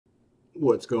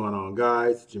What's going on,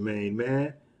 guys? It's your main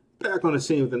man back on the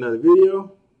scene with another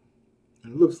video.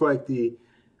 And it looks like the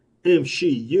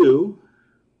MCU,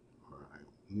 or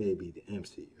maybe the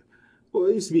MCU. Well,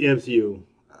 it used to be MCU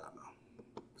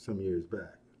some years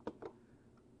back.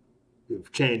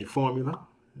 They've changed the formula.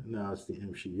 Now it's the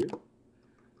MCU.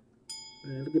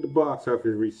 And look at the box office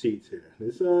receipts here.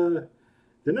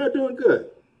 They're not doing good.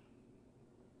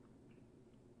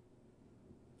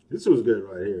 This was good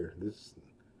right here. This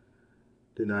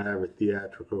did not have a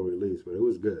theatrical release, but it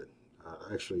was good.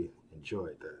 I actually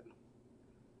enjoyed that.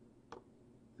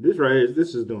 This right here,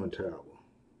 this is doing terrible.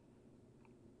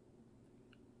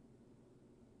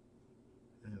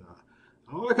 And,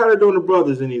 I don't like how they're doing the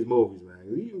brothers in these movies, man.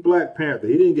 Even Black Panther,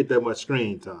 he didn't get that much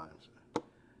screen time. So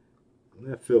I'm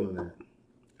not feeling that.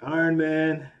 Iron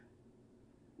Man.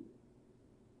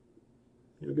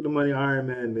 Look at the money Iron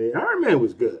Man made. Iron Man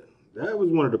was good. That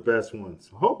was one of the best ones.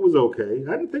 Hulk was okay.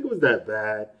 I didn't think it was that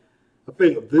bad. I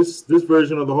think this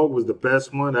version of the Hulk was the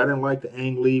best one. I didn't like the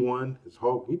Ang Lee one. His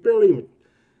Hulk,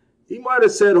 he might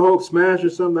have said Hulk smash or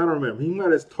something. I don't remember. He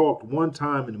might have talked one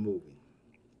time in the movie.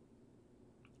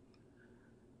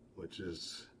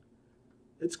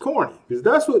 It's corny. Because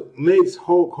that's what makes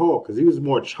Hulk Hulk. Because he was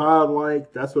more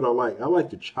childlike. That's what I like. I like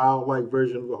the childlike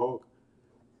version of the Hulk.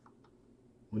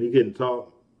 When he didn't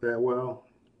talk that well.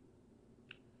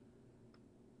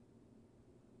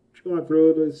 Going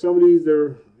through it. Some of these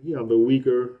are, the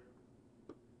weaker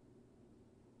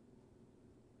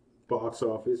box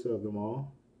office of them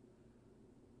all.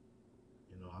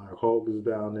 Our Hulk is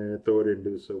down there. Thor didn't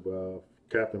do so well.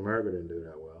 Captain America didn't do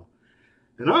that well.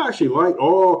 And I actually liked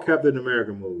all Captain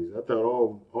America movies. I thought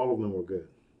all of them were good.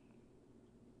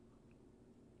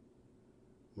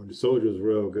 Winter Soldier was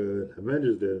real good.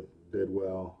 Avengers did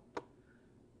well.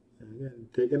 And again,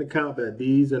 take into account that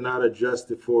these are not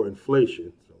adjusted for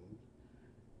inflation.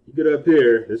 You get up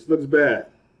here, this looks bad.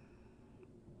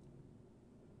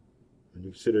 When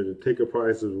you consider the ticket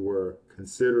prices were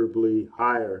considerably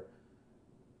higher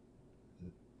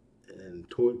in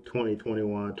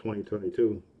 2021,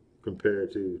 2022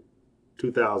 compared to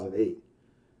 2008.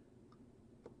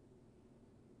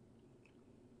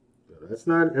 So that's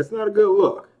not a good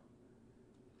look.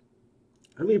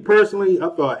 I mean, personally, I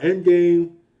thought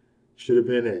Endgame should have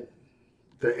been at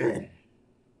the end.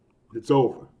 It's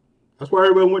over. That's why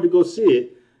everybody wanted to go see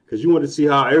it, because you wanted to see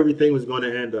how everything was going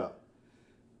to end up.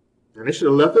 And they should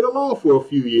have left it alone for a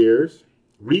few years,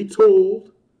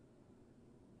 retooled,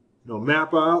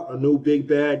 map out a new big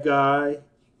bad guy,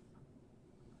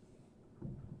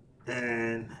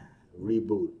 and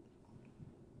reboot.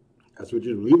 That's what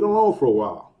you do. Leave it alone for a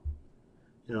while.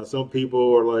 Some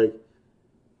people are like,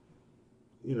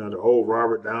 the old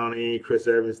Robert Downey, Chris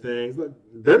Evans things. Look,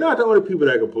 they're not the only people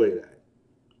that can play that.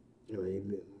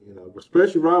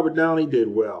 Especially Robert Downey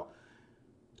did well.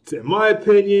 In my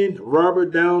opinion,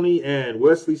 Robert Downey and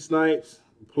Wesley Snipes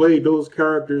played those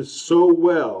characters so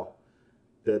well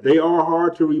that they are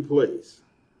hard to replace,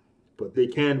 but they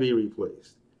can be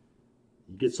replaced.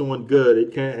 You get someone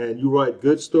good, and you write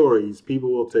good stories,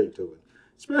 people will take to it,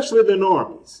 especially the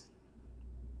normies.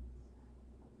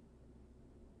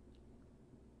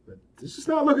 But this is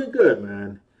not looking good,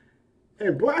 man.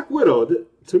 And Black Widow,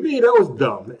 to me, that was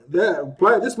dumb.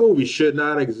 This movie should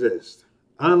not exist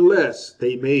unless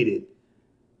they made it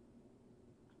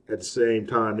at the same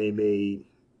time they made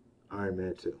Iron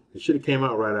Man 2. It should have came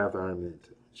out right after Iron Man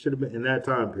 2. It should have been in that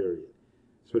time period.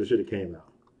 That's what it should have came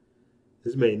out.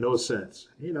 This made no sense.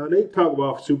 They talk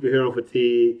about superhero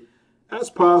fatigue.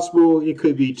 That's possible. It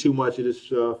could be too much of this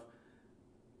stuff.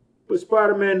 But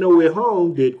Spider-Man No Way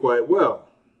Home did quite well.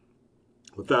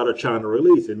 Without a China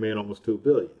release, it made almost $2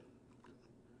 billion.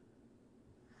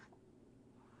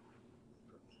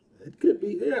 It could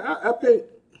be, I think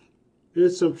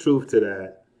there's some truth to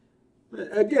that.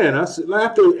 Again, after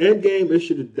Endgame, that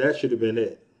should have been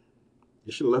it.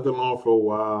 It should have left it alone for a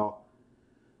while.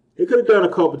 It could have done a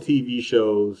couple TV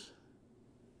shows.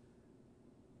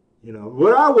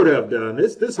 What I would have done,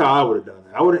 this is how I would have done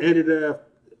it. I would have ended at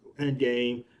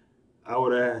Endgame. I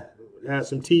would have had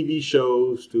some TV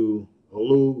shows to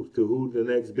allude to who the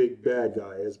next big bad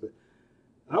guy is, but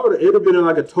it would have been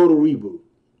like a total reboot.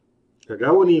 Like,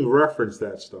 I wouldn't even reference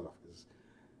that stuff.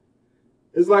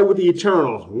 It's like with the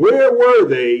Eternals. Where were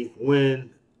they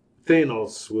when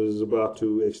Thanos was about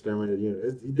to exterminate the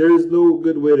universe? There's no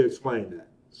good way to explain that.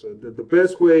 So the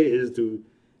best way is to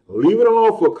leave it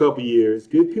alone for a couple years,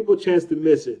 give people a chance to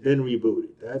miss it, then reboot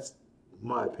it. That's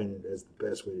my opinion. That's the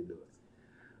best way to do it.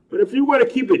 But if you want to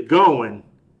keep it going,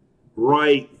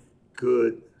 write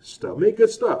good stuff. Make good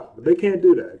stuff. But they can't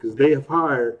do that because they have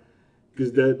hired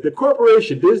Because the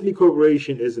corporation, Disney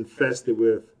Corporation, is infested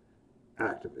with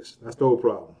activists. That's the whole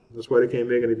problem. That's why they can't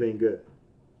make anything good.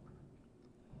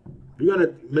 If you're going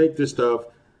to make this stuff,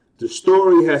 the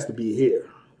story has to be here.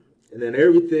 And then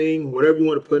everything, whatever you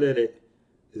want to put in it,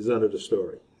 is under the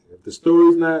story. If the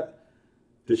story's not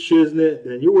the shiznit,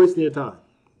 then you're wasting your time.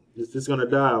 It's just going to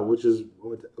die, which is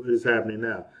what is happening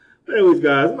now. But anyways,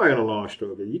 guys, I'm not going to long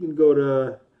stroke it. You can go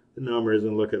to the numbers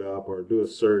and look it up, or do a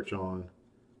search on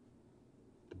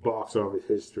the box office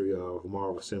history of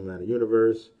Marvel Cinematic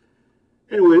Universe.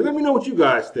 Anyway, let me know what you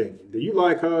guys think. Do you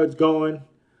like how it's going?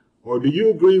 Or do you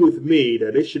agree with me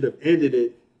that they should have ended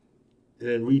it and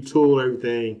then retooled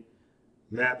everything,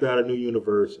 mapped out a new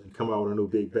universe, and come out with a new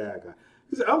big bad guy?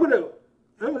 Because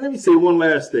let me say one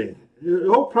last thing. The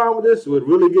whole problem with this, what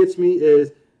really gets me,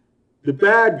 is the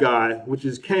bad guy, which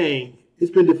is Kang, has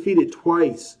been defeated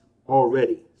twice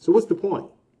already. So what's the point?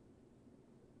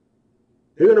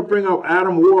 They're going to bring out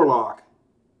Adam Warlock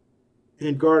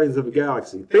in Guardians of the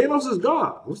Galaxy. Thanos is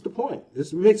gone. What's the point?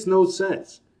 This makes no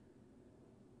sense.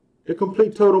 They're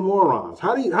complete total morons.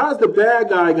 How's the bad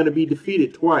guy going to be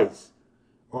defeated twice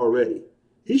already?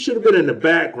 He should have been in the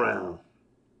background.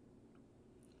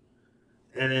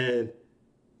 And then,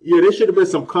 yeah, there should have been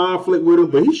some conflict with him,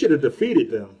 but he should have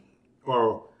defeated them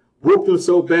or whooped them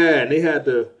so bad they had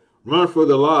to run for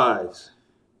their lives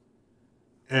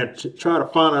and try to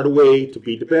find out a way to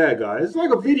beat the bad guy. It's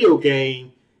like a video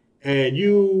game, and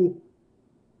you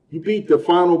beat the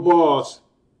final boss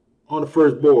on the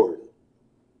first board.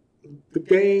 The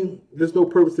game, there's no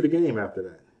purpose to the game after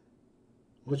that.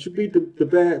 Once you beat the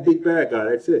big bad guy,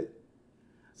 that's it.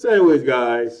 So anyways,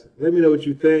 guys, let me know what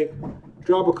you think.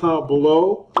 Drop a comment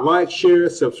below, like, share,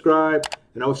 subscribe,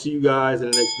 and I'll see you guys in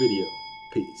the next video.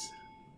 Peace.